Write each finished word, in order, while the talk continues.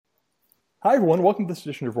Hi, everyone. Welcome to this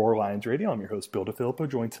edition of Roar Lions Radio. I'm your host, Bill DeFilippo,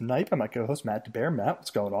 joined tonight by my co-host, Matt DeBear. Matt, what's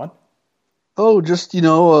going on? Oh, just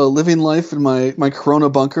living life in my Corona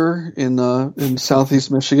bunker in Southeast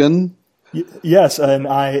Michigan. Yes, and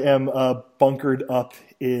I am bunkered up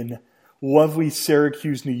in lovely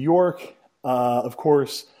Syracuse, New York. Of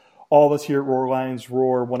course, all of us here at Roar Lions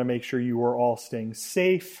Roar want to make sure you are all staying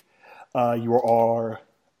safe. You are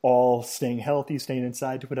all staying healthy, staying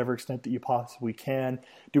inside to whatever extent that you possibly can,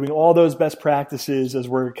 doing all those best practices as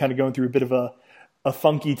we're kind of going through a bit of a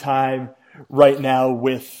funky time right now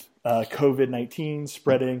with COVID-19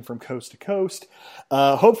 spreading from coast to coast.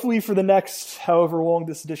 Hopefully for the next however long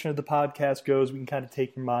this edition of the podcast goes, we can kind of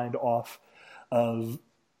take your mind off of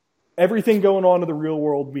everything going on in the real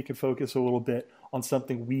world. We can focus a little bit on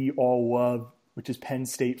something we all love, which is Penn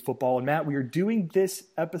State football. And Matt, we are doing this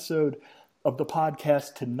episode of the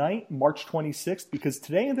podcast tonight, March 26th, because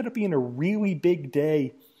today ended up being a really big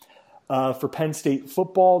day for Penn State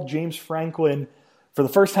football. James Franklin, for the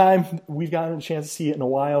first time we've gotten a chance to see it in a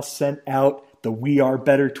while, sent out the "We Are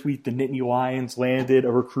Better" tweet. The Nittany Lions landed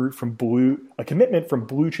a commitment from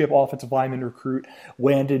blue chip offensive lineman recruit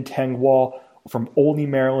Landon Tengwall from Olney,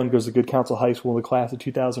 Maryland, goes to Good Counsel High School in the class of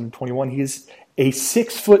 2021. He is a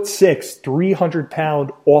 6'6",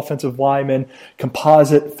 300-pound offensive lineman,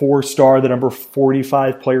 composite 4-star, the number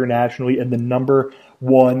 45 player nationally, and the number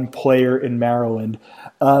 1 player in Maryland.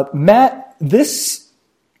 Matt, this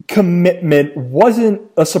commitment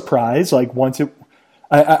wasn't a surprise.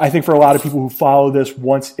 I think for a lot of people who follow this,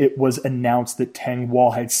 once it was announced that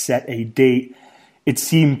Tengwall had set a date, it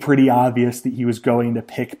seemed pretty obvious that he was going to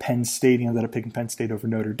pick Penn State. He ended up picking Penn State over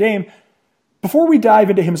Notre Dame. Before we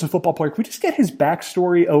dive into him as a football player, could we just get his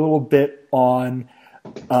backstory a little bit on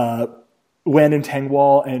Landon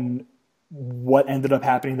Tengwall and what ended up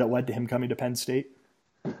happening that led to him coming to Penn State?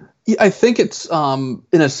 Yeah, I think it's, in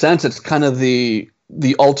a sense, it's kind of the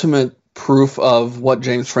ultimate proof of what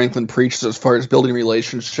James Franklin preaches as far as building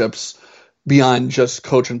relationships beyond just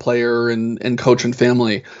coach and player and coach and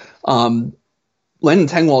family. Landon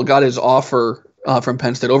Tengwall got his offer from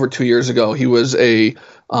Penn State over 2 years ago. He was a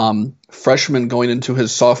freshman going into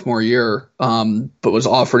his sophomore year, but was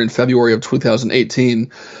offered in February of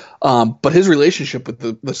 2018. But his relationship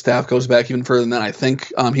with the staff goes back even further than that. I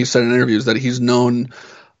think he said in interviews that he's known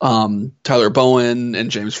Tyler Bowen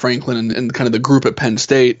and James Franklin and kind of the group at Penn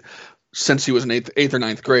State since he was in eighth or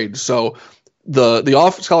ninth grade. So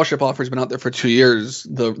the scholarship offer has been out there for 2 years.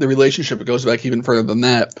 The relationship goes back even further than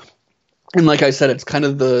that. And like I said, it's kind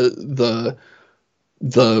of the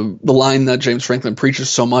line that James Franklin preaches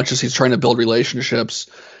so much is he's trying to build relationships,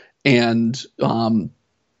 and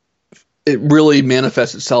it really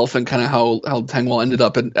manifests itself in kind of how Tengwall ended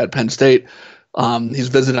up at Penn State. He's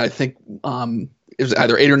visited, I think, it was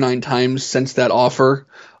either 8 or 9 times since that offer.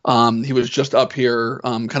 He was just up here,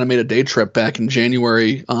 kind of made a day trip back in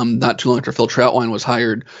January, not too long after Phil Trautwein was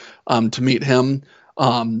hired, to meet him.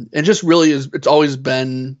 And just really it's always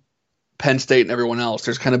been Penn State and everyone else.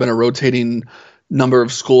 There's kind of been a rotating number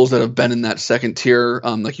of schools that have been in that second tier.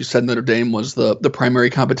 Like you said, Notre Dame was the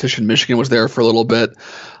primary competition. Michigan was there for a little bit,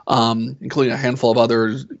 including a handful of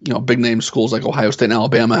others. Big name schools like Ohio State and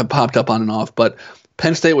Alabama have popped up on and off. But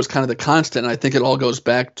Penn State was kind of the constant. And I think it all goes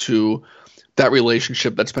back to that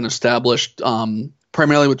relationship that's been established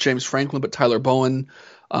primarily with James Franklin, but Tyler Bowen,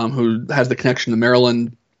 who has the connection to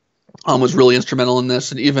Maryland, was really instrumental in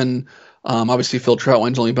this. And even obviously Phil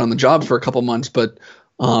Trautwein's only been on the job for a couple months, but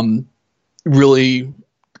really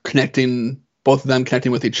both of them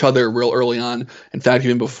connecting with each other real early on. In fact,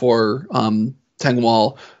 even before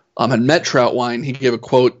Tengwall had met Trautwein, he gave a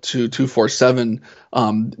quote to 247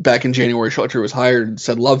 back in January, shortly after he was hired, and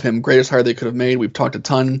said, "Love him, greatest hire they could have made. We've talked a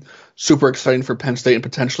ton. Super exciting for Penn State and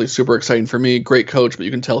potentially super exciting for me. Great coach, but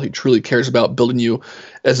you can tell he truly cares about building you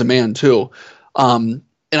as a man too." And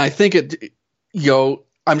I think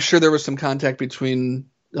I'm sure there was some contact between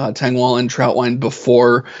Tengwall and Trautwein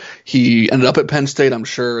before he ended up at Penn State. I'm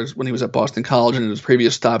sure when he was at Boston College and in his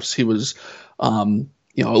previous stops, he was, at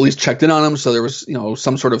least checked in on him. So there was,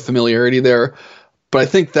 some sort of familiarity there. But I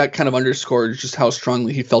think that kind of underscored just how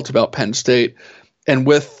strongly he felt about Penn State. And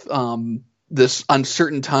with this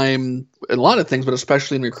uncertain time in a lot of things, but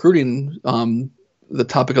especially in recruiting, the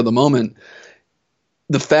topic of the moment,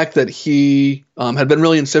 the fact that he had been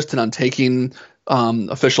really insistent on taking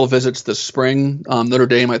official visits this spring. Notre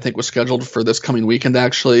Dame, I think, was scheduled for this coming weekend,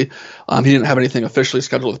 actually. He didn't have anything officially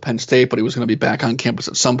scheduled with Penn State, but he was going to be back on campus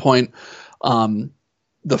at some point.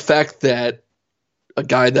 The fact that a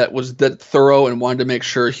guy that was that thorough and wanted to make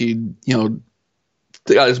sure he,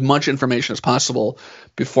 got as much information as possible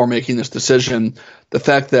before making this decision, the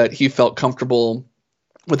fact that he felt comfortable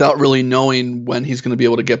without really knowing when he's going to be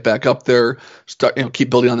able to get back up there, keep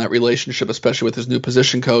building on that relationship, especially with his new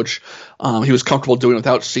position coach. He was comfortable doing it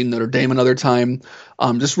without seeing Notre Dame another time.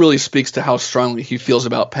 Just really speaks to how strongly he feels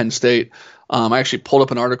about Penn State. I actually pulled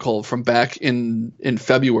up an article from back in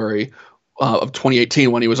February of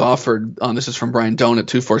 2018 when he was offered. This is from Brian Doan at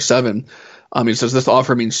 247. He says, "This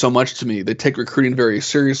offer means so much to me. They take recruiting very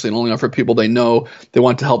seriously and only offer people they know they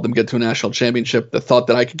want to help them get to a national championship. The thought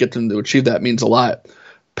that I could get them to achieve that means a lot.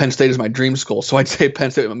 Penn State is my dream school." So I'd say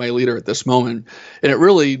Penn State was my leader at this moment. And it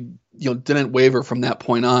really, didn't waver from that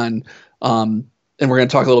point on. And we're going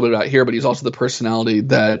to talk a little bit about it here, but he's also the personality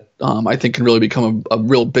that I think can really become a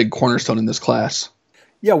real big cornerstone in this class.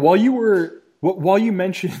 Yeah, while you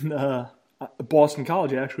mentioned Boston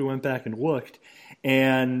College, I actually went back and looked,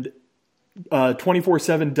 and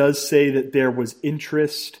 24/7 does say that there was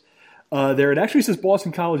interest there. It actually says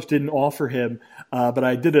Boston College didn't offer him, but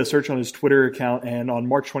I did a search on his Twitter account, and on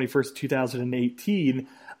March 21st, 2018,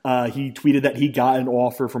 he tweeted that he got an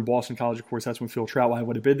offer from Boston College. Of course, that's when Phil Trautwein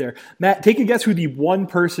would have been there. Matt, take a guess who the one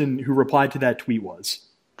person who replied to that tweet was.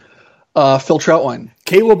 Phil Trautwein.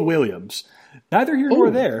 Caleb Williams. Neither here nor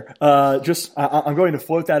there. I'm going to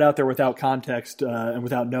float that out there without context and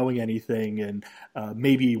without knowing anything, and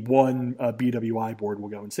maybe one BWI board will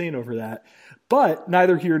go insane over that. But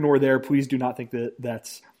neither here nor there. Please do not think that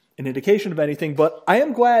that's an indication of anything. But I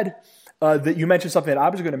am glad that you mentioned something that I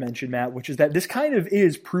was going to mention, Matt, which is that this kind of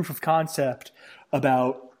is proof of concept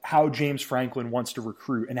about how James Franklin wants to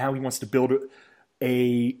recruit and how he wants to build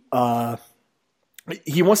he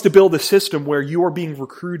wants to build a system where you are being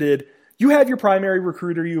recruited. You have your primary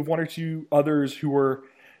recruiter. You have one or two others who are,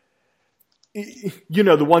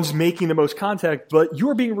 the ones making the most contact, but you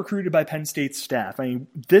are being recruited by Penn State's staff. I mean,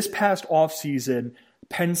 this past offseason,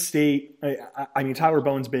 Penn State, Tyler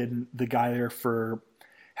Bowen's been the guy there for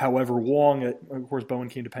however long. Of course, Bowen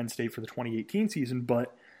came to Penn State for the 2018 season,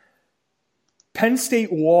 but Penn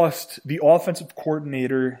State lost the offensive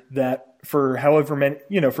coordinator that for however many,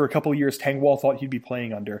 for a couple of years, Tangwall thought he'd be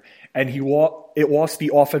playing under. And it lost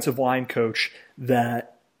the offensive line coach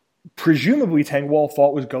that presumably Tangwall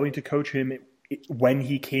thought was going to coach him when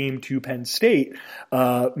he came to Penn State.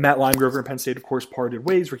 Matt Limegrover and Penn State, of course, parted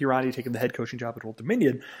ways. Ricky Ronnie taking the head coaching job at Old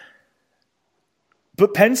Dominion.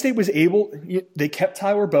 But Penn State was they kept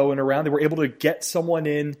Tyler Bowen around. They were able to get someone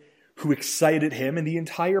in who excited him, and the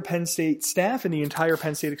entire Penn State staff and the entire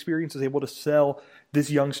Penn State experience was able to sell this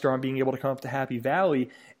youngster on being able to come up to Happy Valley.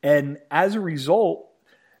 And as a result,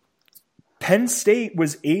 Penn State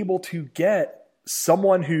was able to get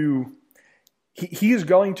someone who he is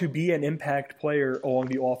going to be an impact player along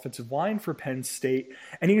the offensive line for Penn State.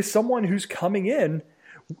 And he is someone who's coming in,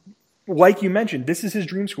 like you mentioned, this is his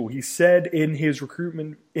dream school. He said in his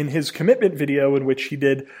commitment video, in which he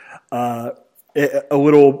did a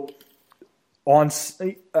little what's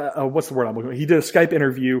the word I'm looking for? He did a Skype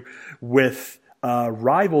interview with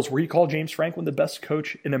Rivals where he called James Franklin the best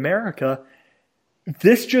coach in America.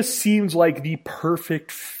 This just seems like the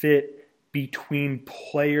perfect fit between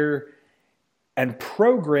player and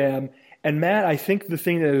program. And Matt, I think the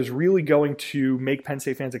thing that is really going to make Penn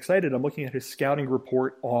State fans excited, I'm looking at his scouting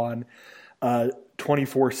report on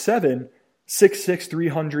 24/7, 6'6",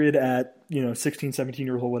 300 at 16, 17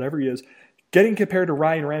 years old, whatever he is, getting compared to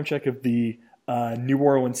Ryan Ramczyk of the New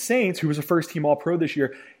Orleans Saints, who was a first-team All-Pro this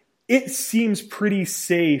year. It seems pretty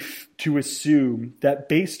safe to assume that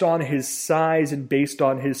based on his size and based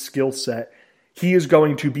on his skill set, he is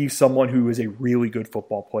going to be someone who is a really good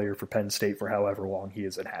football player for Penn State for however long he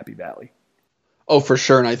is at Happy Valley. Oh, for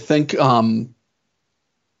sure. And I think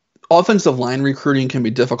offensive line recruiting can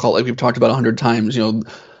be difficult, like we've talked about 100 times.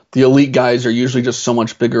 The elite guys are usually just so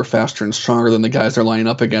much bigger, faster, and stronger than the guys they're lining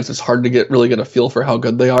up against. It's hard to really get a feel for how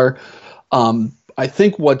good they are. I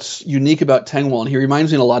think what's unique about Tangwall, and he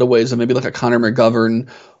reminds me in a lot of ways of maybe like a Connor McGovern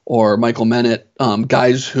or Michael Mennett,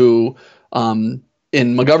 guys who, in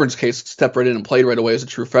McGovern's case, stepped right in and played right away as a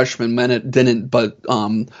true freshman. Mennett didn't, but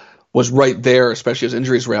was right there, especially as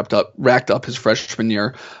injuries racked up his freshman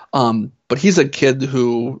year. But he's a kid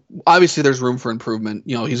who, obviously there's room for improvement.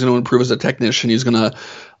 He's going to improve as a technician. He's going to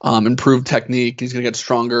improve technique. He's going to get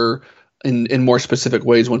stronger in more specific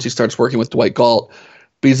ways once he starts working with Dwight Galt.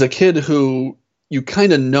 But he's a kid who you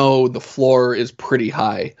kind of know the floor is pretty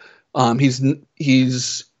high. He's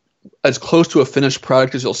as close to a finished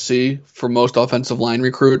product as you'll see for most offensive line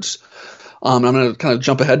recruits. I'm going to kind of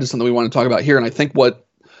jump ahead to something we want to talk about here. And I think what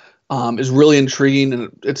is really intriguing,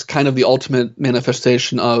 and it's kind of the ultimate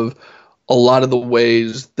manifestation of a lot of the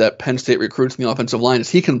ways that Penn State recruits in the offensive line, is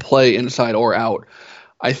he can play inside or out.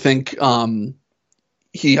 I think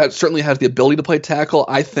certainly has the ability to play tackle.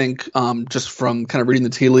 I think just from kind of reading the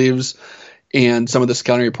tea leaves and some of the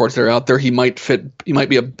scouting reports that are out there, he might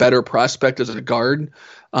be a better prospect as a guard.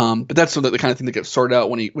 But that's the kind of thing that gets sorted out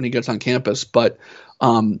when he gets on campus. But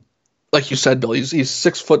like you said, Bill, he's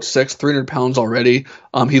 6'6", 300 pounds already.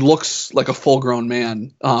 He looks like a full-grown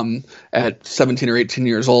man at 17 or 18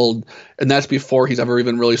 years old, and that's before he's ever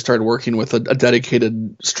even really started working with a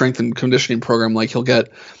dedicated strength and conditioning program like he'll get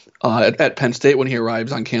at Penn State when he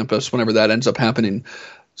arrives on campus, whenever that ends up happening.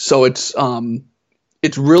 So it's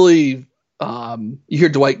really you hear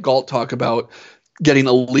Dwight Galt talk about getting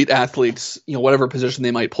elite athletes, whatever position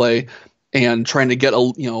they might play, and trying to get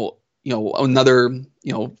another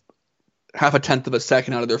half a tenth of a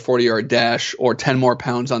second out of their 40-yard dash or 10 more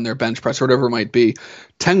pounds on their bench press or whatever it might be.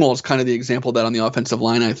 Tengwall is kind of the example of that on the offensive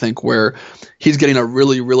line, I think, where he's getting a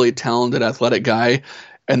really, really talented athletic guy,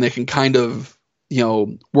 and they can kind of,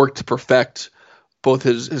 work to perfect both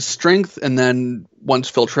his strength, and then once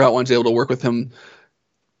Phil Troutwine's able to work with him,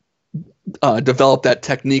 develop that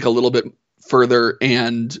technique a little bit further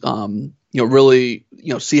and, really,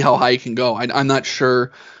 see how high he can go. I'm not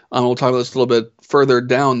sure. We'll talk about this a little bit further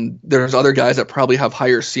down. There's other guys that probably have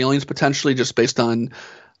higher ceilings potentially just based on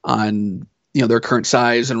their current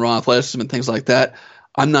size and raw athleticism and things like that.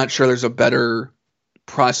 I'm not sure there's a better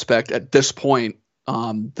prospect at this point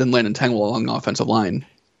than Landon Tengwall along the offensive line.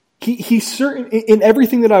 He's certain in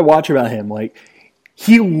everything that I watch about him. Like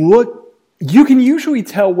you can usually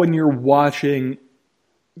tell when you're watching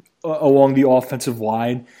along the offensive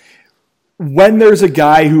line when there's a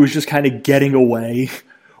guy who is just kind of getting away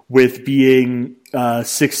with being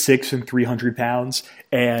 6'6" and 300 pounds,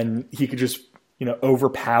 and he could just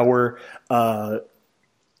overpower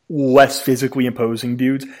less physically imposing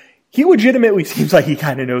dudes. He legitimately seems like he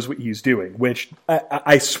kind of knows what he's doing, which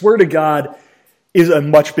I swear to God is a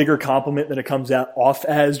much bigger compliment than it comes out off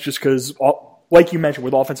as, just because, like you mentioned,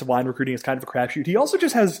 with offensive line recruiting, it's kind of a crapshoot. He also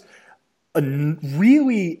just has a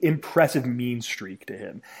really impressive mean streak to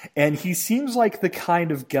him. And he seems like the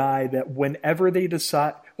kind of guy that whenever they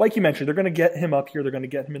decide, like you mentioned, they're going to get him up here, they're going to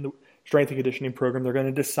get him in the strength and conditioning program, they're going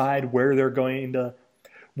to decide where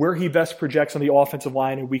he best projects on the offensive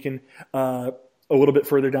line, and we can, a little bit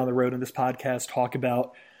further down the road in this podcast, talk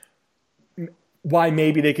about why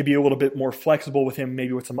maybe they could be a little bit more flexible with him,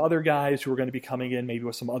 maybe with some other guys who are going to be coming in, maybe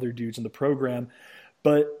with some other dudes in the program.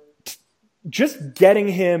 But just getting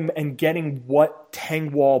him and getting what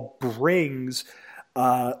Tengwall brings,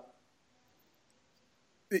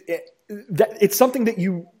 it's something that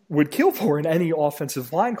you would kill for in any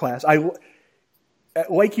offensive line class.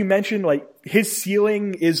 Like you mentioned, like his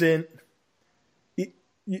ceiling isn't,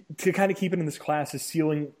 to kind of keep it in this class, his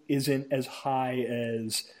ceiling isn't as high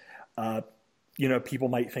as, people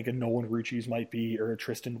might think a Nolan Rucci's might be or a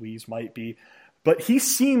Tristan Lee's might be. But he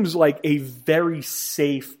seems like a very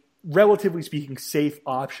safe, relatively speaking, safe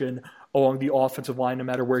option along the offensive line, no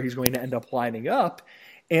matter where he's going to end up lining up.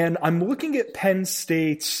 And I'm looking at Penn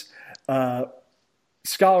State's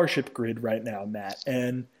scholarship grid right now, Matt,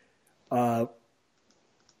 and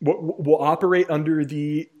we'll operate under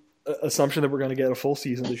the assumption that we're going to get a full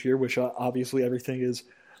season this year, which obviously everything is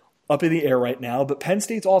up in the air right now. But Penn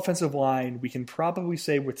State's offensive line, we can probably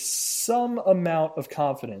say with some amount of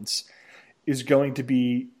confidence, is going to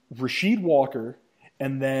be Rasheed Walker,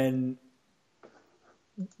 and then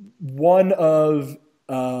one of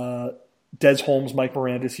Des Holmes, Mike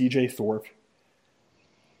Miranda, CJ Thorpe,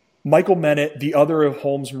 Michael Mennett, the other of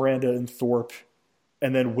Holmes, Miranda, and Thorpe,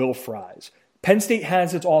 and then Will Fries. Penn State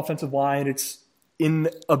has its offensive line. It's in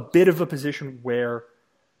a bit of a position where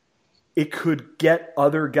it could get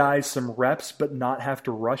other guys some reps but not have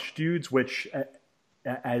to rush dudes, which,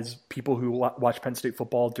 as people who watch Penn State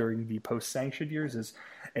football during the post-sanctioned years, is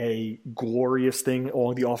a glorious thing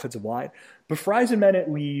along the offensive line. But Fries and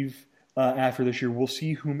Mennett leave after this year. We'll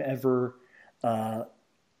see whomever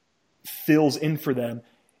fills in for them.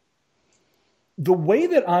 The way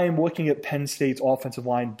that I am looking at Penn State's offensive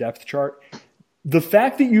line depth chart, the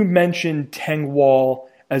fact that you mentioned Tengwall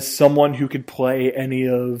as someone who could play any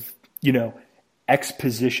of, X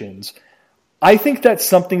positions, I think that's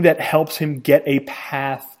something that helps him get a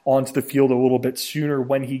path onto the field a little bit sooner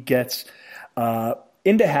when he gets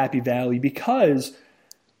into Happy Valley, because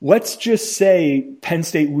let's just say Penn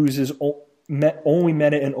State loses only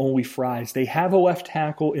Mennett and only Fries. They have a left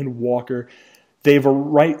tackle in Walker. They'll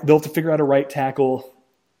have to figure out a right tackle.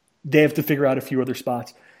 They have to figure out a few other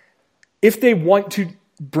spots. If they want to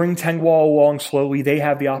bring Tengwall along slowly, they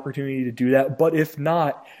have the opportunity to do that. But if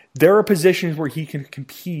not, there are positions where he can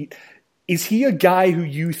compete. Is he a guy who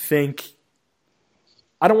you think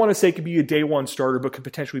I don't want to say could be a day one starter, but could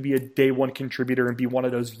potentially be a day one contributor and be one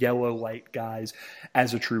of those yellow light guys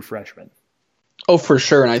as a true freshman. Oh, for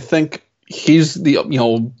sure. And I think he's the,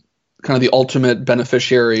 kind of the ultimate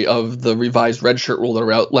beneficiary of the revised redshirt rule that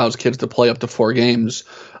allows kids to play up to 4 games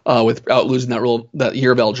without losing that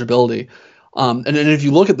year of eligibility. And then if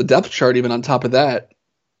you look at the depth chart, even on top of that,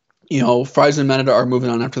 Fries and Menada are moving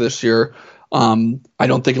on after this year. I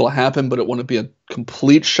don't think it'll happen, but it wouldn't be a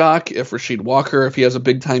complete shock if Rasheed Walker, if he has a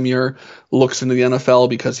big time year, looks into the NFL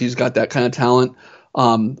because he's got that kind of talent.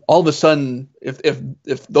 All of a sudden,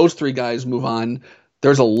 if those 3 guys move on,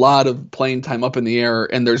 there's a lot of playing time up in the air,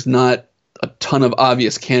 and there's not a ton of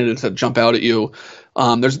obvious candidates that jump out at you.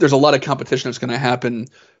 There's a lot of competition that's going to happen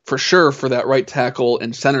for sure for that right tackle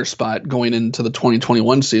and center spot going into the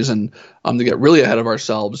 2021 season to get really ahead of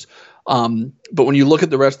ourselves. But when you look at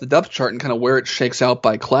the rest of the depth chart and kind of where it shakes out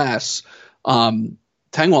by class,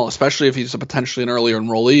 Tengwall, especially if he's potentially an earlier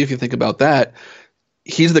enrollee, if you think about that,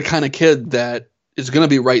 he's the kind of kid that is going to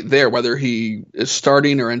be right there, whether he is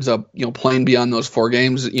starting or ends up, playing beyond those 4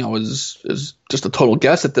 games, is just a total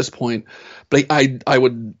guess at this point. But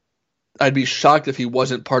I'd be shocked if he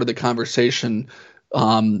wasn't part of the conversation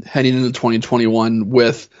heading into 2021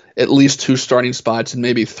 with at least 2 starting spots and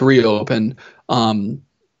maybe 3 open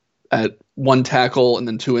at 1 tackle and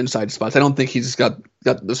then 2 inside spots. I don't think he's got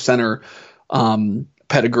the center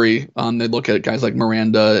pedigree. They look at guys like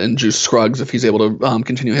Miranda and Juice Scruggs if he's able to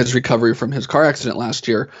continue his recovery from his car accident last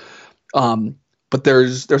year. But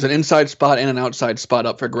there's an inside spot and an outside spot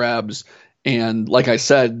up for grabs. And like I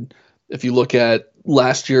said, if you look at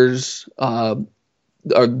last year's the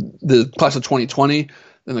class of 2020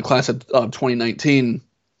 and the class of 2019,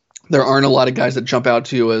 there aren't a lot of guys that jump out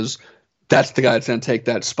to you as that's the guy that's going to take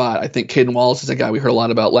that spot. I think Caden Wallace is a guy we heard a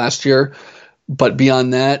lot about last year. But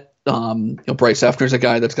beyond that, Bryce Effner is a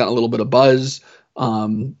guy that's gotten a little bit of buzz.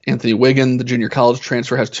 Anthony Wiggin, the junior college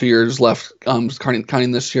transfer, has 2 years left,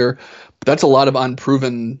 counting this year. But that's a lot of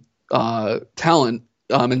unproven talent.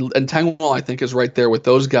 And Tengwall, I think, is right there with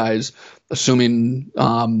those guys, assuming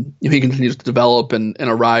he continues to develop and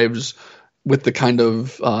arrives with the kind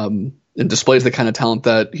of and displays the kind of talent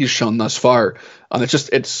that he's shown thus far.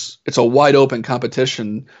 It's a wide open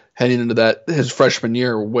competition heading into his freshman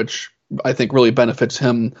year, which I think really benefits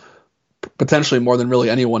him potentially more than really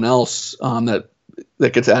anyone else that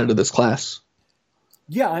gets added to this class.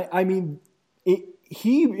 Yeah, I mean,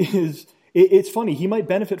 he is. It's funny. He might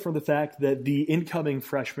benefit from the fact that the incoming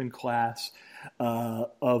freshman class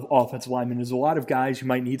of offensive linemen is a lot of guys who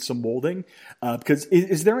might need some molding. Because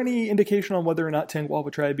is there any indication on whether or not Tengwall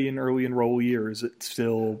would try to be an early enrollee, or is it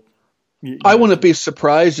still? I wouldn't be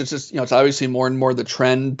surprised. It's just it's obviously more and more the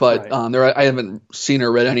trend, but right. I haven't seen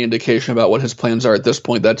or read any indication about what his plans are at this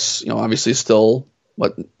point. That's obviously still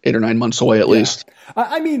 8 or 9 months away at least.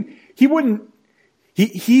 I mean, he wouldn't.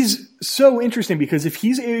 He's so interesting because if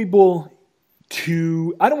he's able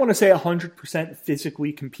to, I don't want to say 100%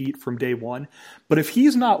 physically compete from day one, but if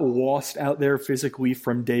he's not lost out there physically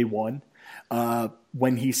from day one,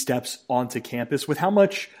 when he steps onto campus, with how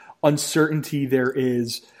much uncertainty there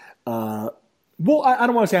is, I don't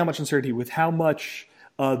want to say how much uncertainty, with how much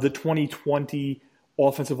the 2020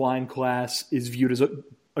 offensive line class is viewed as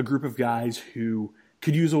a group of guys who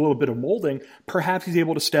could use a little bit of molding, perhaps he's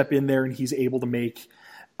able to step in there and he's able to make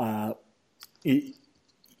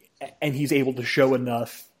and he's able to show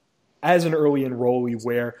enough as an early enrollee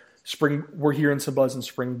where we're hearing some buzz in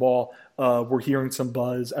spring ball. We're hearing some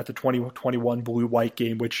buzz at the 2021 blue-white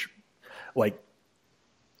game, which,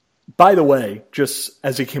 by the way, just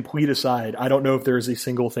as a complete aside, I don't know if there is a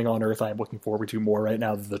single thing on earth I'm looking forward to more right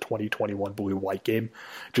now than the 2021 blue-white game,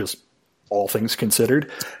 just all things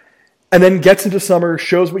considered. And then gets into summer,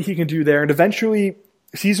 shows what he can do there, and eventually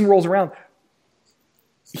season rolls around.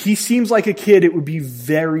 He seems like a kid it would be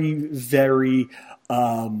very, very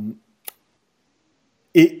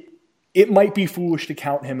it might be foolish to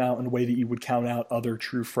count him out in a way that you would count out other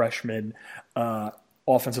true freshmen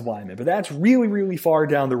offensive linemen. But that's really, really far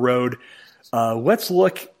down the road. Let's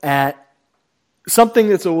look at something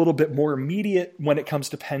that's a little bit more immediate when it comes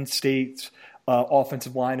to Penn State's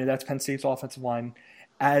offensive line, and that's Penn State's offensive line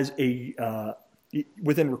as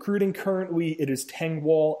within recruiting currently. It is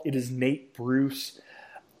Tengwall. It is Nate Bruce.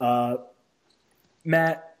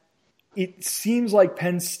 Matt, it seems like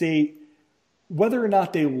Penn State, whether or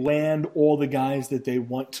not they land all the guys that they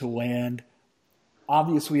want to land,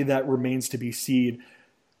 obviously that remains to be seen.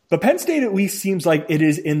 But Penn State at least seems like it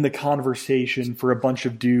is in the conversation for a bunch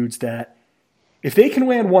of dudes that if they can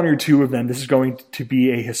land 1 or 2 of them, this is going to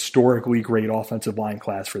be a historically great offensive line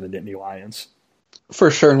class for the Nittany Lions. For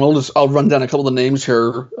sure, and I'll run down a couple of the names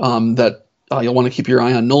here that you'll want to keep your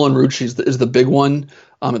eye on. Nolan Rucci is the big one,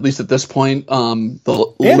 at least at this point. Quite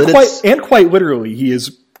literally, he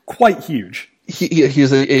is quite huge.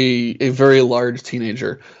 He's a very large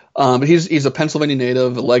teenager. But he's a Pennsylvania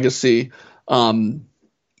native, a legacy.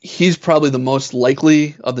 He's probably the most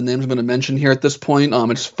likely of the names I'm going to mention here at this point.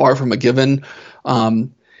 It's far from a given.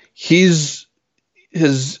 His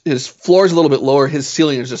floor is a little bit lower. His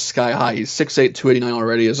ceiling is just sky high. He's 6'8", 289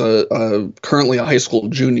 already as currently a high school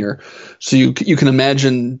junior. So you can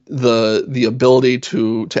imagine the ability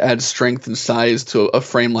to add strength and size to a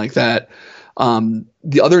frame like that.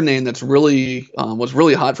 The other name that's really was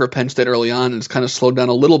really hot for Penn State early on and has kind of slowed down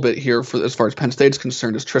a little bit here as far as Penn State's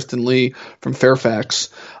concerned is Tristan Lee from Fairfax.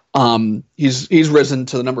 He's risen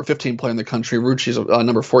to the number 15 player in the country. Rucci's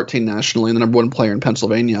number 14 nationally and the number 1 player in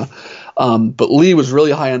Pennsylvania. But Lee was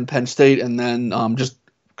really high on Penn State and then just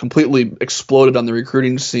completely exploded on the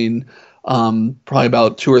recruiting scene probably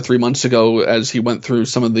about 2 or 3 months ago as he went through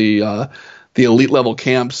some of the elite level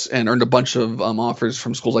camps and earned a bunch of offers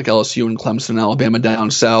from schools like LSU and Clemson and Alabama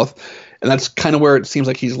down south. And that's kind of where it seems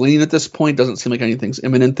like he's leaning at this point. Doesn't seem like anything's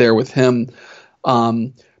imminent there with him.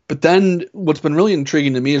 But then what's been really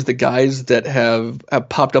intriguing to me is the guys that have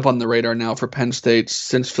popped up on the radar now for Penn State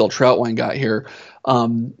since Phil Trautwein got here.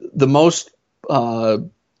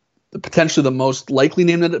 Potentially the most likely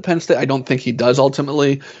named at Penn State, I don't think he does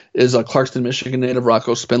ultimately, is a Clarkston, Michigan native,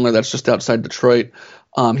 Rocco Spindler. That's just outside Detroit.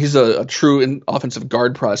 He's a true offensive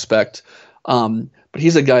guard prospect. But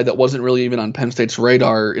he's a guy that wasn't really even on Penn State's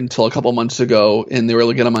radar until a couple months ago, and they were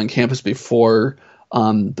able to get him on campus before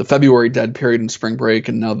the February dead period in spring break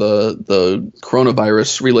and now the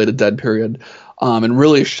coronavirus-related dead period, and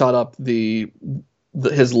really shot up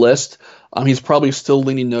his list. He's probably still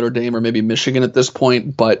leaning Notre Dame or maybe Michigan at this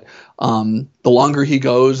point, but the longer he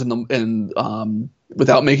goes and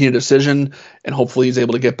without making a decision, and hopefully he's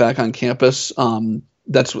able to get back on campus,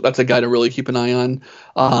 that's a guy to really keep an eye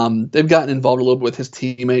on. They've gotten involved a little bit with his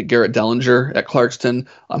teammate Garrett Dellinger at Clarkston,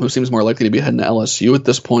 who seems more likely to be heading to LSU at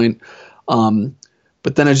this point.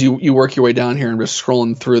 But then as you work your way down here and just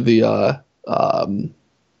scrolling through the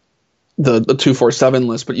 247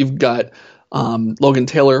 list, but you've got Logan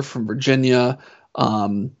Taylor from Virginia.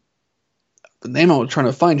 The name I was trying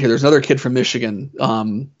to find here, there's another kid from Michigan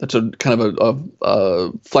that's a kind of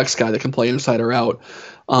a flex guy that can play inside or out.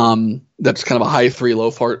 That's kind of a high 3, low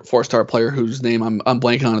 4-star player whose name I'm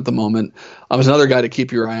blanking on at the moment. There's another guy to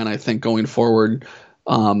keep your eye on, I think, going forward.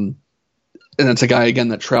 And it's a guy, again,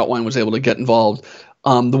 that Trautwein was able to get involved.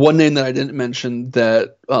 The one name that I didn't mention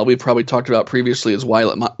that we've probably talked about previously is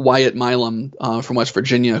Wyatt Milam from West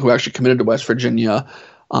Virginia, who actually committed to West Virginia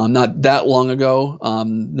not that long ago.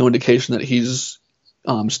 No indication that he's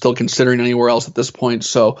still considering anywhere else at this point.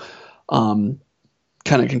 So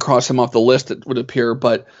kind of can cross him off the list, it would appear.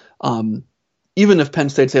 But even if Penn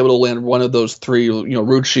State's able to land one of those three,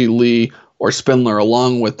 Rucci, Lee, or Spindler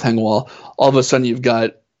along with Tengwall, all of a sudden you've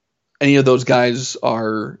got any of those guys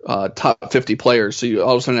are top 50 players. So you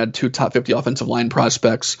all of a sudden add 2 top 50 offensive line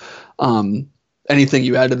prospects. Anything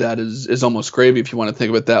you add to that is almost gravy if you want to think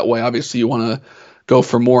of it that way. Obviously you want to go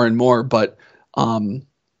for more and more, but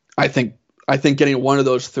I think getting one of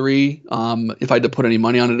those 3, if I had to put any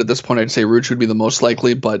money on it at this point, I'd say Rucci would be the most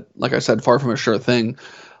likely, but like I said, far from a sure thing.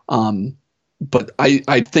 But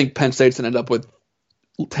I think Penn State's going to end up with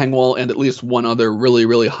Tengwall and at least one other really,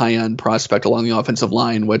 really high-end prospect along the offensive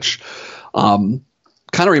line, which kind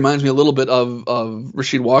of reminds me a little bit of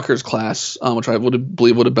Rasheed Walker's class, which I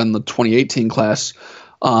believe would have been the 2018 class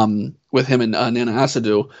with him and Nana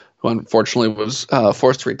Asadu, who unfortunately was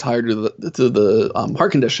forced to retire due to the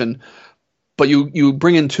heart condition. But you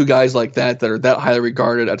bring in 2 guys like that are that highly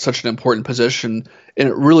regarded at such an important position, and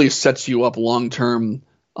it really sets you up long-term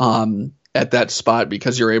at that spot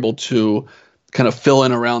because you're able to kind of fill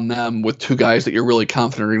in around them with 2 guys that you're really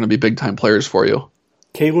confident are going to be big-time players for you.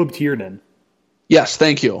 Caleb Tiernan. Yes,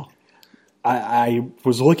 thank you. I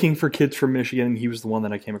was looking for kids from Michigan, and he was the one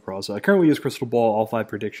that I came across. Currently, his crystal ball, all 5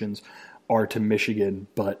 predictions are to Michigan,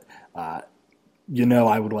 but I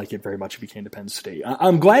would like it very much if he came to Penn State.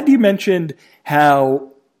 I'm glad you mentioned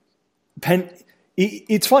how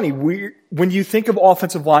it's funny, when you think of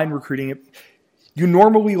offensive line recruiting, you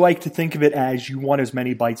normally like to think of it as you want as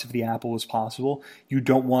many bites of the apple as possible. You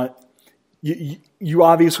don't want you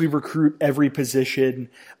obviously recruit every position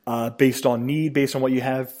based on need, based on what you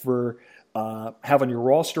have on your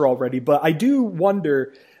roster already. But I do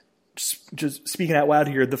wonder, just speaking out loud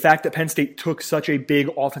here, the fact that Penn State took such a big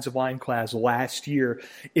offensive line class last year,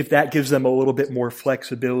 if that gives them a little bit more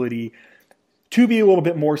flexibility to be a little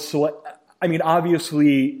bit more select. I mean,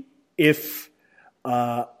 obviously, if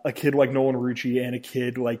a kid like Nolan Rucci and a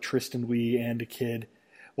kid like Tristan Lee and a kid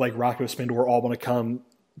like Rocco Spindor all want to come,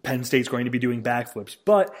 Penn State's going to be doing backflips.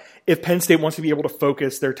 But if Penn State wants to be able to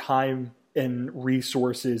focus their time and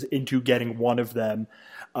resources into getting one of them,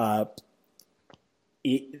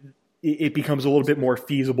 it becomes a little bit more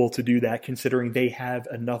feasible to do that, considering they have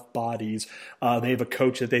enough bodies. They have a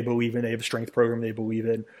coach that they believe in. They have a strength program they believe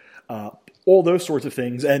in. All those sorts of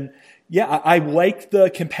things. And yeah, I like the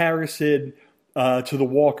comparison to the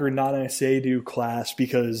Walker Nana Seydoux class,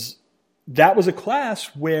 because that was a class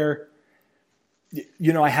where,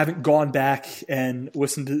 I haven't gone back and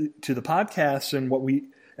listened to the podcasts and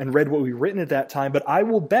read what we've written at that time, but I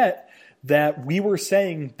will bet that we were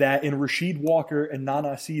saying that in Rasheed Walker and Nana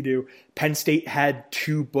Seydoux, Penn State had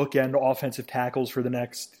two bookend offensive tackles for the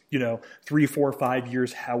next, 3, 4, 5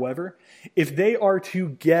 years. However, if they are to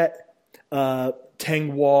get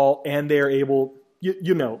Tengwall and they're able,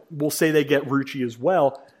 we'll say they get Rucci as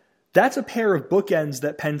well, that's a pair of bookends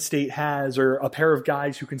that Penn State has, or a pair of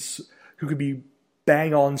guys who could be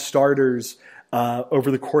bang-on starters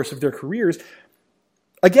over the course of their careers.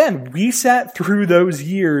 Again, we sat through those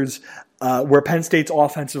years where Penn State's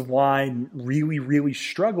offensive line really, really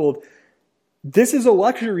struggled. This is a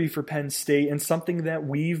luxury for Penn State and something that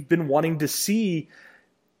we've been wanting to see,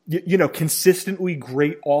 consistently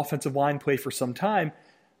great offensive line play for some time.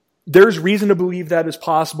 There's reason to believe that is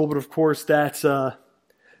possible, but of course that's,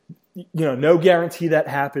 no guarantee that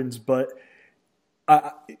happens. But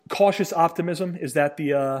cautious optimism, is that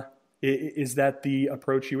the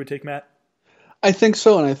approach you would take, Matt? I think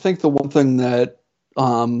so, and I think the one thing that,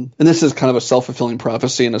 and this is kind of a self-fulfilling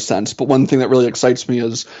prophecy in a sense, but one thing that really excites me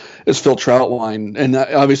is Phil Trautwein, and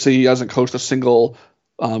obviously he hasn't coached a single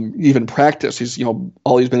even practice. He's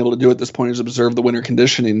all he's been able to do at this point is observe the winter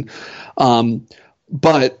conditioning,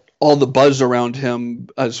 but all the buzz around him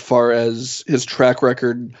as far as his track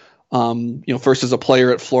record, first as a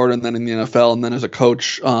player at Florida and then in the NFL and then as a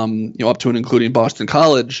coach, up to and including Boston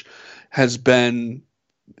College, has been.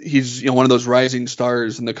 He's one of those rising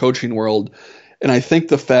stars in the coaching world, and I think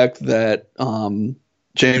the fact that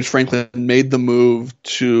James Franklin made the move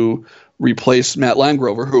to replace Matt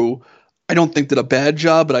Langrover, who I don't think did a bad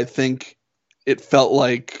job, but I think it felt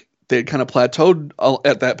like they kind of plateaued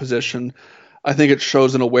at that position. I think it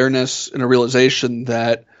shows an awareness and a realization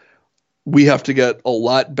that we have to get a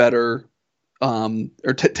lot better,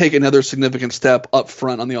 or take another significant step up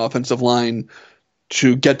front on the offensive line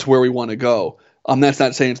to get to where we want to go. That's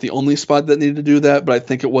not saying it's the only spot that needed to do that, but I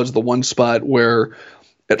think it was the one spot where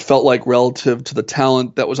it felt like relative to the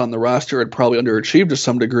talent that was on the roster had probably underachieved to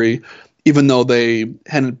some degree, even though they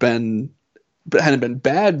hadn't been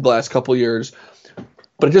bad the last couple of years.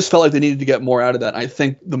 But it just felt like they needed to get more out of that. I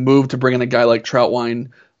think the move to bring in a guy like Trautwein,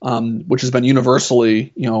 which has been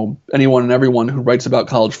universally, anyone and everyone who writes about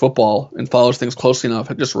college football and follows things closely enough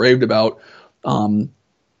had just raved about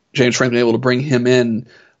James Franklin able to bring him in.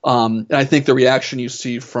 And I think the reaction you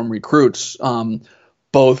see from recruits,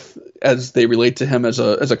 both as they relate to him as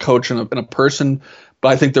a coach and a person, but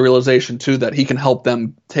I think the realization too that he can help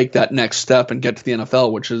them take that next step and get to the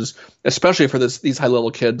NFL, which is especially for these high level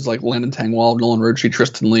kids like Landon Tengwall, Nolan Rucci,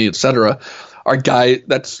 Tristan Lee, etc. Our guy,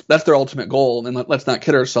 that's their ultimate goal. And let's not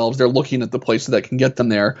kid ourselves; they're looking at the places that can get them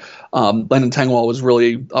there. Landon Tengwall was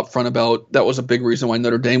really upfront about that. Was a big reason why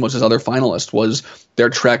Notre Dame was his other finalist, was their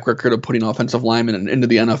track record of putting offensive linemen into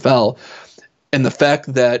the NFL. And the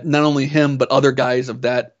fact that not only him, but other guys of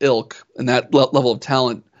that ilk and that level of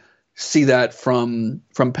talent see that from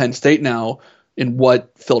Penn State now in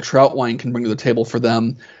what Phil Trautwein can bring to the table for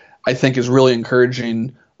them, I think is really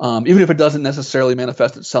encouraging. Even if it doesn't necessarily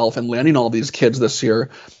manifest itself in landing all these kids this year,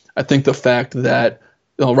 I think the fact that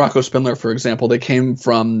Rocco Spindler, for example, they came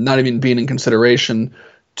from not even being in consideration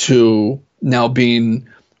to now being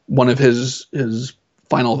one of his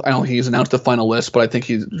final. I don't think he's announced the final list, but I think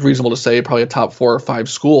he's reasonable to say probably a top 4 or 5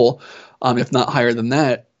 school, if not higher than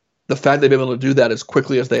that. The fact they've been able to do that as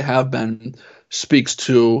quickly as they have been speaks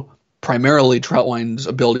to primarily Trautwein's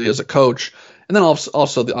ability as a coach, and then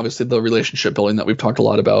also obviously the relationship building that we've talked a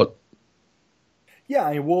lot about.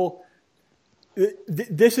 Yeah, well,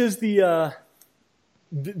 this is the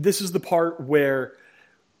part where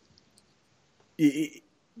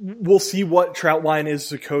we'll see what Trautwein is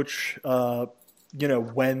as a coach,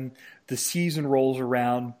 when the season rolls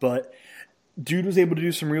around. But dude was able to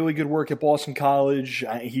do some really good work at Boston College.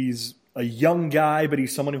 He's a young guy, but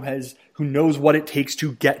he's someone who knows what it takes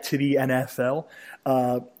to get to the NFL.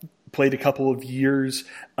 Played a couple of years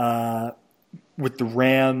with the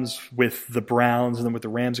Rams, with the Browns, and then with the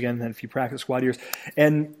Rams again, and then a few practice squad years.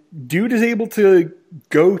 And dude is able to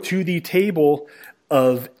go to the table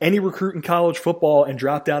of any recruit in college football and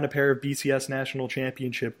drop down a pair of BCS national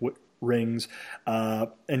championship rings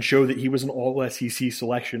and show that he was an all SEC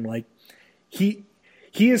selection. Like he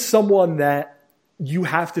is someone that you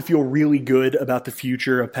have to feel really good about the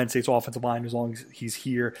future of Penn State's offensive line as long as he's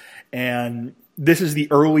here. And this is the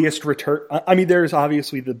earliest return. I mean, there's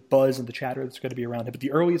obviously the buzz and the chatter that's going to be around it, but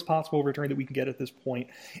the earliest possible return that we can get at this point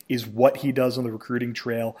is what he does on the recruiting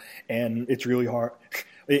trail. And it's really hard.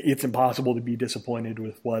 It's impossible to be disappointed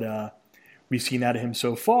with what we've seen out of him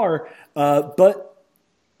so far. But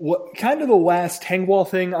what kind of the last Tengwall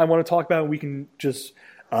thing I want to talk about, and we can just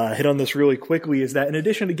hit on this really quickly, is that in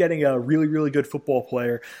addition to getting a really, really good football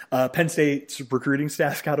player, Penn State's recruiting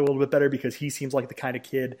staff got a little bit better because he seems like the kind of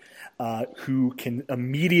kid who can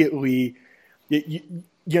immediately, he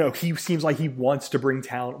seems like he wants to bring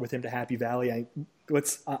talent with him to Happy Valley.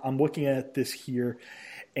 I'm looking at this here,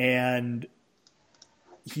 and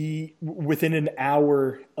he, within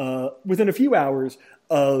a few hours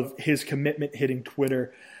of his commitment hitting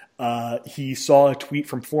Twitter, he saw a tweet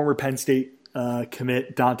from former Penn State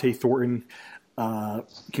commit Dante Thornton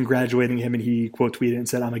congratulating him, and he quote tweeted and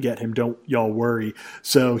said, "I'm gonna get him, don't y'all worry."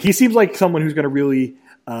 So he seems like someone who's going to really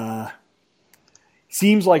Matt,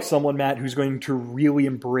 who's going to really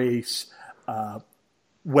embrace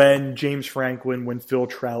when James Franklin, when Phil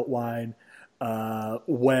Troutwine,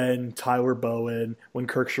 when Tyler Bowen, when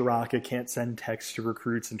Kirk Shiraka can't send texts to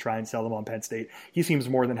recruits and try and sell them on Penn State. He seems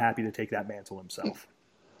more than happy to take that mantle himself.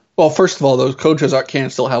 Well, first of all, those coaches can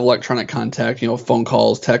still have electronic contact, phone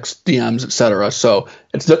calls, text, DMs, etc. So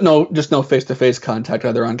it's no face-to-face contact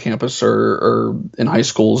either on campus or in high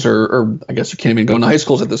schools, or I guess you can't even go into high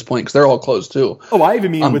schools at this point because they're all closed too. Oh, I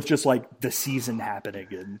even mean with just like the season happening.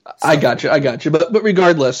 And I got you. But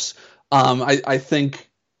regardless, I think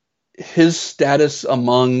his status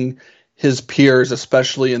among his peers,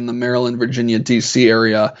 especially in the Maryland, Virginia, DC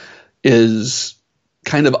area, is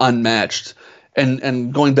kind of unmatched.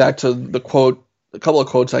 And going back to the quote, a couple of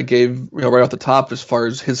quotes I gave right off the top as far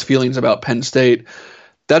as his feelings about Penn State,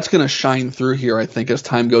 that's going to shine through here, I think, as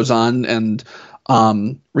time goes on, and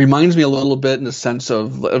reminds me a little bit in the sense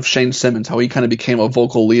of Shane Simmons, how he kind of became a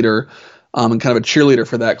vocal leader and kind of a cheerleader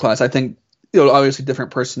for that class. I think, obviously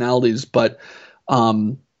different personalities, but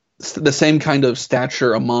the same kind of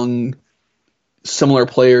stature among similar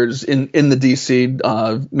players in the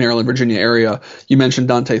DC, Maryland, Virginia area. You mentioned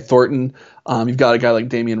Dante Thornton. You've got a guy like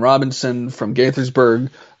Damian Robinson from Gaithersburg,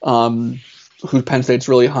 who Penn State's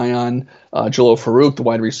really high on. Jalil Farouk, the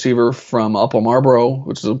wide receiver from Upper Marlboro,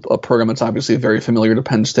 which is a program that's obviously very familiar to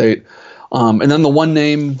Penn State. And then the one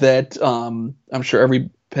name that I'm sure every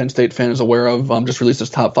Penn State fan is aware of, just released his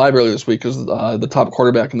top 5 earlier this week, is the top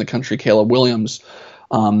quarterback in the country, Caleb Williams,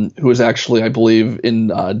 who is actually, I believe,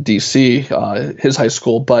 in D.C., his high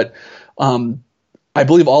school. But I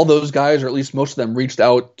believe all those guys, or at least most of them, reached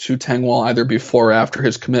out to Tengwall either before or after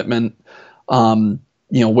his commitment,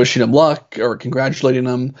 wishing him luck or congratulating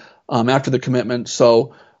him after the commitment.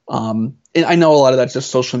 So and I know a lot of that's just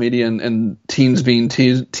social media and teens being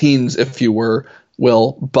teens, if you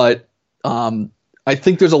will. But I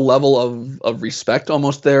think there's a level of respect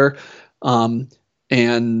almost there. And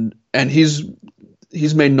he's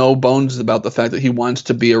made no bones about the fact that he wants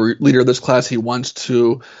to be a leader of this class. He wants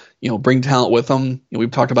to, bring talent with him.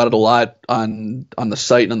 We've talked about it a lot on the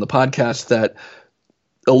site and on the podcast that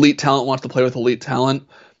elite talent wants to play with elite talent.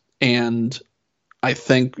 And I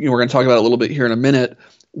think we're going to talk about it a little bit here in a minute.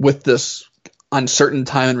 With this uncertain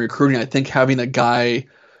time in recruiting, I think having a guy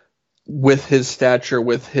with his stature,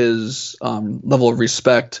 with his level of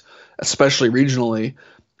respect, especially regionally,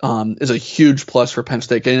 is a huge plus for Penn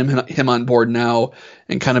State. Getting him on board now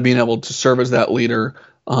and kind of being able to serve as that leader.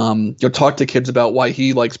 You'll talk to kids about why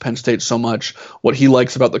he likes Penn State so much, what he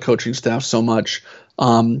likes about the coaching staff so much.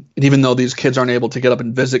 And even though these kids aren't able to get up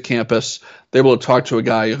and visit campus, they're able to talk to a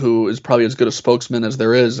guy who is probably as good a spokesman as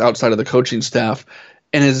there is outside of the coaching staff,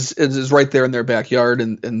 and is right there in their backyard,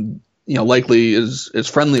 and likely is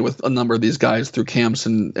friendly with a number of these guys through camps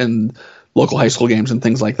and local high school games and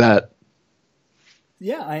things like that.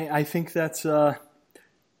 Yeah, I think that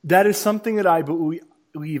is something that I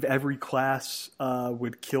believe every class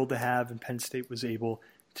would kill to have, and Penn State was able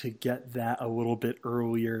to get that a little bit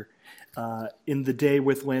earlier in the day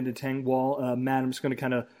with Landon Tengwall. Matt, I'm just going to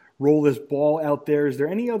kind of roll this ball out there. Is there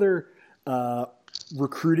any other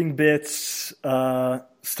recruiting bits,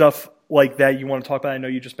 stuff like that you want to talk about? I know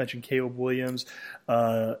you just mentioned Caleb Williams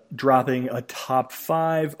dropping a top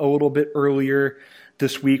 5 a little bit earlier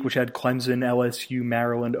this week, which had Clemson, LSU,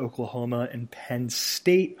 Maryland, Oklahoma, and Penn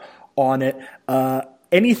State on it.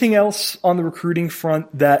 Anything else on the recruiting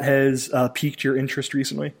front that has piqued your interest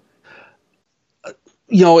recently?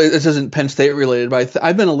 This isn't Penn State related, but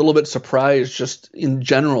I've been a little bit surprised just in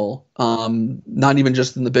general, not even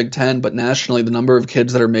just in the Big Ten, but nationally, the number of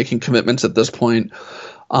kids that are making commitments at this point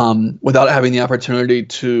without having the opportunity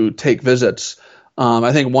to take visits.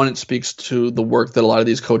 I think, one, it speaks to the work that a lot of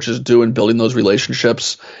these coaches do in building those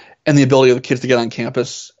relationships and the ability of the kids to get on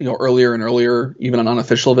campus, earlier and earlier, even on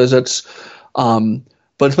unofficial visits.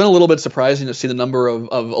 But it's been a little bit surprising to see the number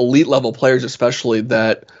of elite level players, especially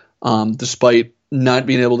that despite not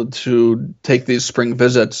being able to take these spring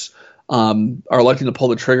visits, are electing to pull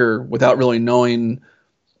the trigger without really knowing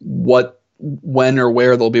when or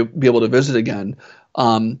where they'll be able to visit again.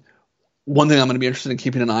 One thing I'm going to be interested in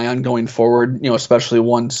keeping an eye on going forward, especially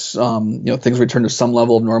once things return to some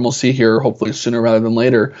level of normalcy here, hopefully sooner rather than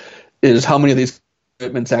later, is how many of these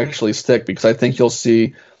commitments actually stick. Because I think you'll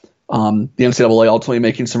see the NCAA ultimately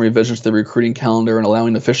making some revisions to the recruiting calendar and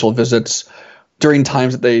allowing official visits during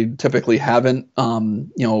times that they typically haven't.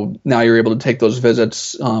 Now you're able to take those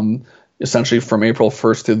visits essentially from April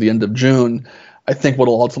 1st through the end of June. I think what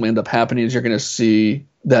will ultimately end up happening is you're going to see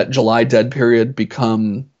that July dead period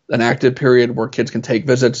become an active period where kids can take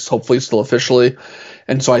visits, hopefully still officially.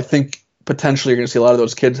 And so I think potentially you're going to see a lot of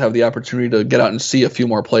those kids have the opportunity to get out and see a few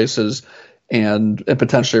more places and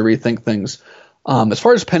potentially rethink things. As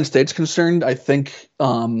far as Penn State's concerned, I think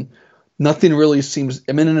nothing really seems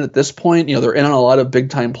imminent at this point. They're in on a lot of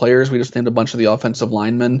big-time players. We just named a bunch of the offensive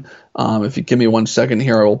linemen. If you give me 1 second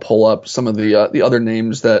here, I will pull up some of the other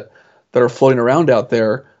names that are floating around out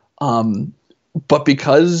there. But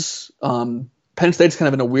because Penn State's kind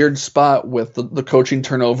of in a weird spot with the coaching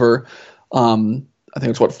turnover, I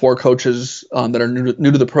think it's 4 coaches that are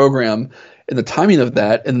new to the program, and the timing of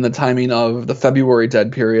that, and the timing of the February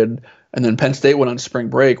dead period. And then Penn State went on spring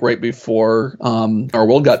break right before our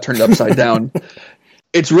world got turned upside down.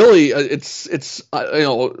 It's really it's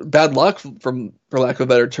bad luck, for lack of a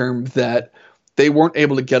better term, that they weren't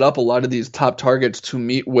able to get up a lot of these top targets to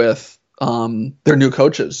meet with their new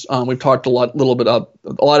coaches. We've talked a lot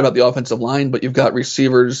about the offensive line, but you've got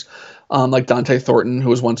receivers like Dante Thornton, who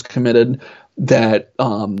was once committed, that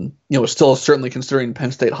is still certainly considering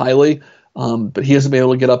Penn State highly. But he hasn't been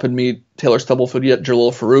able to get up and meet Taylor Stubblefield yet.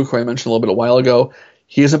 Jalil Farouk, who I mentioned a little bit a while ago,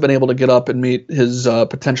 he hasn't been able to get up and meet his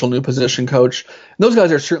potential new position coach. And those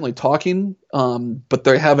guys are certainly talking, but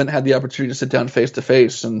they haven't had the opportunity to sit down face to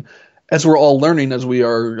face. And as we're all learning, as we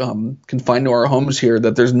are confined to our homes here,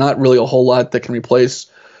 that there's not really a whole lot that can replace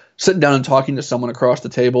sitting down and talking to someone across the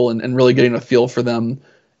table and really getting a feel for them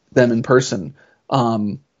in person.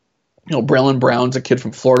 Braylon Brown's a kid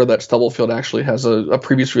from Florida that Stubblefield actually has a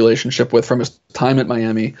previous relationship with from his time at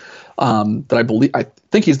Miami. I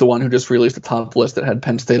think he's the one who just released a top list that had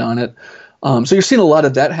Penn State on it. So you're seeing a lot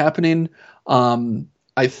of that happening.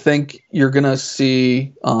 I think you're going to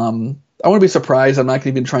see. I wouldn't be surprised. I'm not going to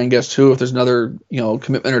even try and guess too if there's another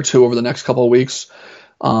commitment or two over the next couple of weeks,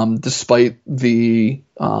 despite the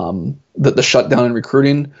shutdown in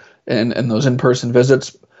recruiting and those in-person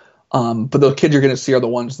visits. But the kids you're going to see are the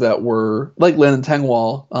ones that were like Landon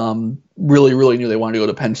Tengwall, really, really knew they wanted to go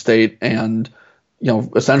to Penn State and,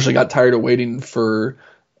 essentially got tired of waiting for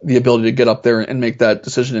the ability to get up there and make that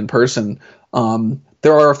decision in person.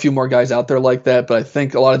 There are a few more guys out there like that, but I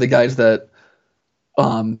think a lot of the guys that,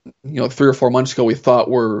 3 or 4 months ago we thought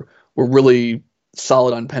were really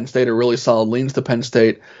solid on Penn State or really solid leans to Penn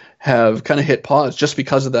State have kind of hit pause just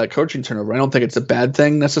because of that coaching turnover. I don't think it's a bad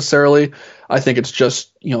thing necessarily. I think it's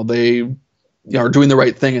just, they are doing the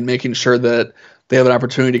right thing and making sure that they have an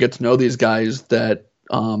opportunity to get to know these guys that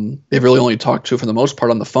they've really only talked to for the most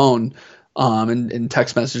part on the phone and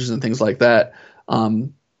text messages and things like that.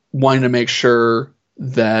 Wanting to make sure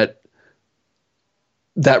that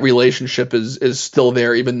relationship is still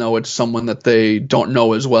there, even though it's someone that they don't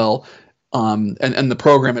know as well. And the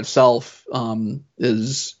program itself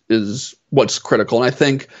is what's critical. And I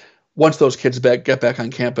think once those kids get back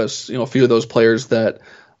on campus, a few of those players that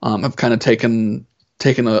have kind of taken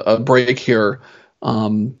a break here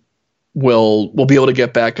will be able to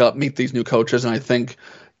get back up, meet these new coaches. And I think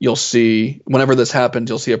you'll see, whenever this happens,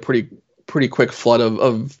 you'll see a pretty quick flood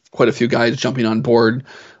of quite a few guys jumping on board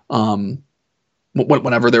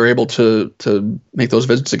whenever they're able to make those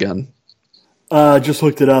visits again. Just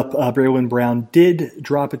looked it up. Braylon Brown did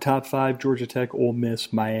drop a top 5: Georgia Tech, Ole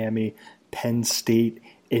Miss, Miami, Penn State,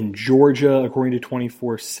 and Georgia, according to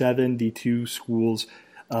 24/7. The 2 schools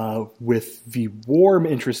with the warm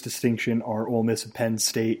interest distinction are Ole Miss and Penn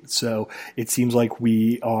State. So it seems like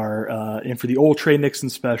we are in for the old Trey Nixon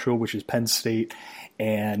special, which is Penn State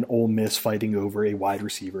and Ole Miss fighting over a wide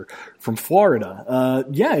receiver from Florida.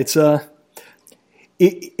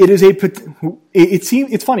 it is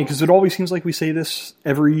it's funny because it always seems like we say this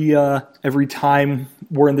every time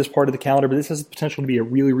we're in this part of the calendar, but this has the potential to be a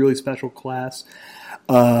really, really special class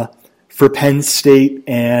for Penn State,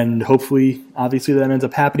 and hopefully, obviously, that ends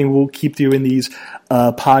up happening. We'll keep doing these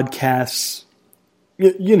podcasts,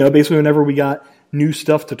 basically whenever we got new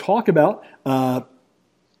stuff to talk about.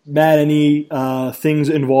 Matt, any things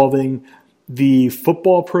involving the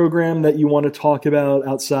football program that you want to talk about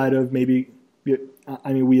outside of maybe?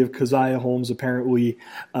 I mean, we have Keziah Holmes apparently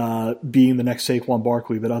being the next Saquon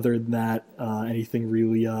Barkley, but other than that, anything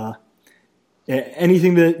really,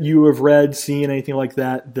 anything that you have read, seen, anything like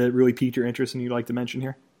that really piqued your interest and you'd like to mention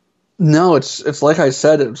here? No, it's like I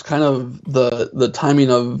said, it was kind of the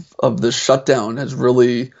timing of this shutdown has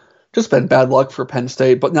really just been bad luck for Penn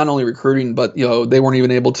State, but not only recruiting, but they weren't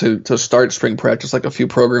even able to start spring practice like a few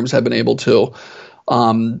programs have been able to,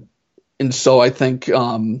 and so I think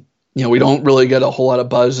we don't really get a whole lot of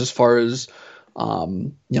buzz as far as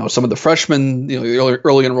some of the freshmen, the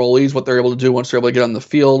early enrollees, what they're able to do once they're able to get on the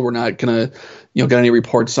field. We're not gonna get any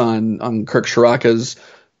reports on Kirk Ciarrocca's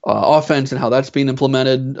offense and how that's being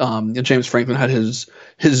implemented. James Franklin had his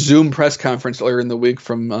Zoom press conference earlier in the week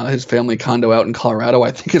from his family condo out in Colorado,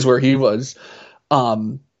 I think is where he was.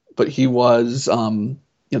 But he was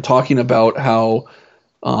talking about how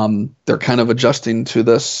they're kind of adjusting to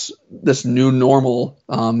this new normal,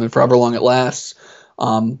 and for however long it lasts.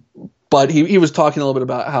 But he was talking a little bit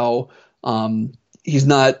about how he's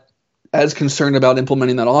not as concerned about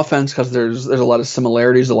implementing that offense because there's a lot of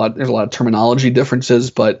similarities, there's a lot of terminology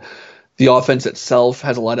differences, but the offense itself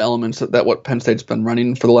has a lot of elements that what Penn State's been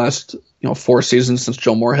running for the last 4 seasons since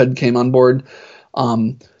Joe Moorhead came on board.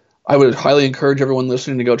 I would highly encourage everyone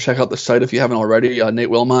listening to go check out the site if you haven't already. Nate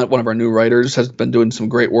Wilmot, one of our new writers, has been doing some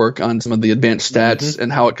great work on some of the advanced stats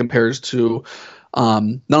and how it compares to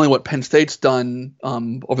not only what Penn State's done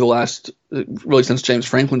over the last, really since James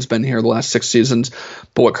Franklin's been here, the last 6 seasons,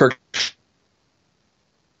 but what Kirk,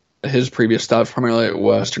 his previous stops, primarily at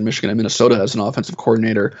Western Michigan and Minnesota as an offensive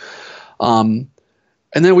coordinator. And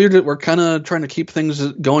then we're kind of trying to keep things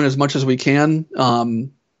going as much as we can.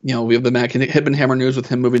 We have the Mac Hibbenhammer news with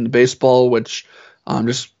him moving to baseball, which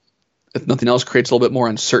just, if nothing else, creates a little bit more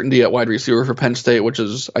uncertainty at wide receiver for Penn State, which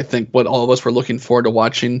is, I think, what all of us were looking forward to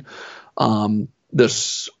watching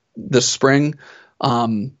this spring.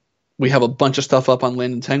 We have a bunch of stuff up on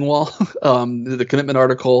Landon Tengwall, the commitment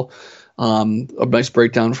article, a nice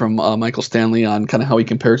breakdown from Michael Stanley on kind of how he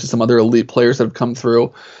compares to some other elite players that have come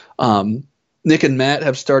through. Nick and Matt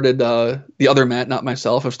have started, the other Matt, not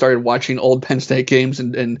myself, have started watching old Penn State games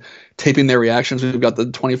and taping their reactions. We've got the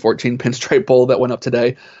 2014 Pinstripe Bowl that went up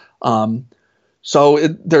today. So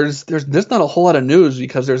there's not a whole lot of news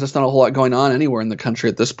because there's just not a whole lot going on anywhere in the country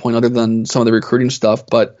at this point other than some of the recruiting stuff.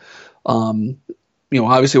 But,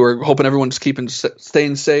 obviously we're hoping everyone's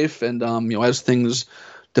staying safe and, as things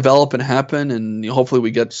develop and happen and hopefully we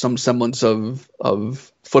get some semblance of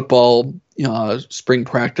football, spring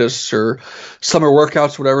practice or summer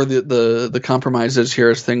workouts, whatever the compromise is here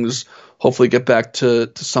as things hopefully get back to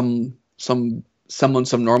some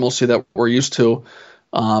semblance of normalcy that we're used to.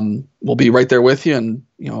 We'll be right there with you and,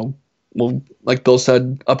 we'll, like Bill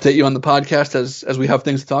said, update you on the podcast as we have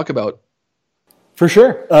things to talk about. For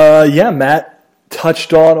sure. Matt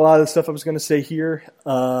touched on a lot of the stuff I was going to say here.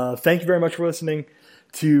 Thank you very much for listening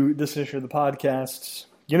to this edition of the podcast.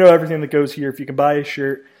 Everything that goes here. If you can buy a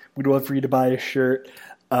shirt, we'd love for you to buy a shirt.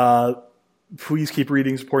 Please keep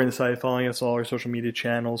reading, supporting the site, following us on all our social media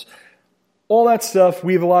channels. All that stuff.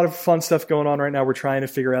 We have a lot of fun stuff going on right now. We're trying to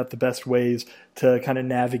figure out the best ways to kind of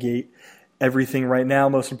navigate everything right now.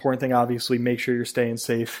 Most important thing, obviously, make sure you're staying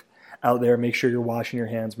safe out there. Make sure you're washing your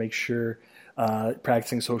hands. Make sure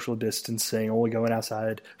practicing social distancing, only going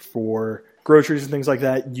outside for groceries and things like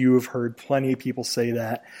that. You have heard plenty of people say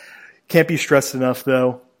that. Can't be stressed enough,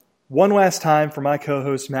 though. One last time for my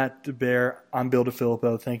co-host, Matt DeBear, I'm Bill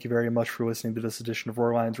DeFilippo. Thank you very much for listening to this edition of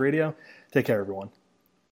Roar Lions Radio. Take care, everyone.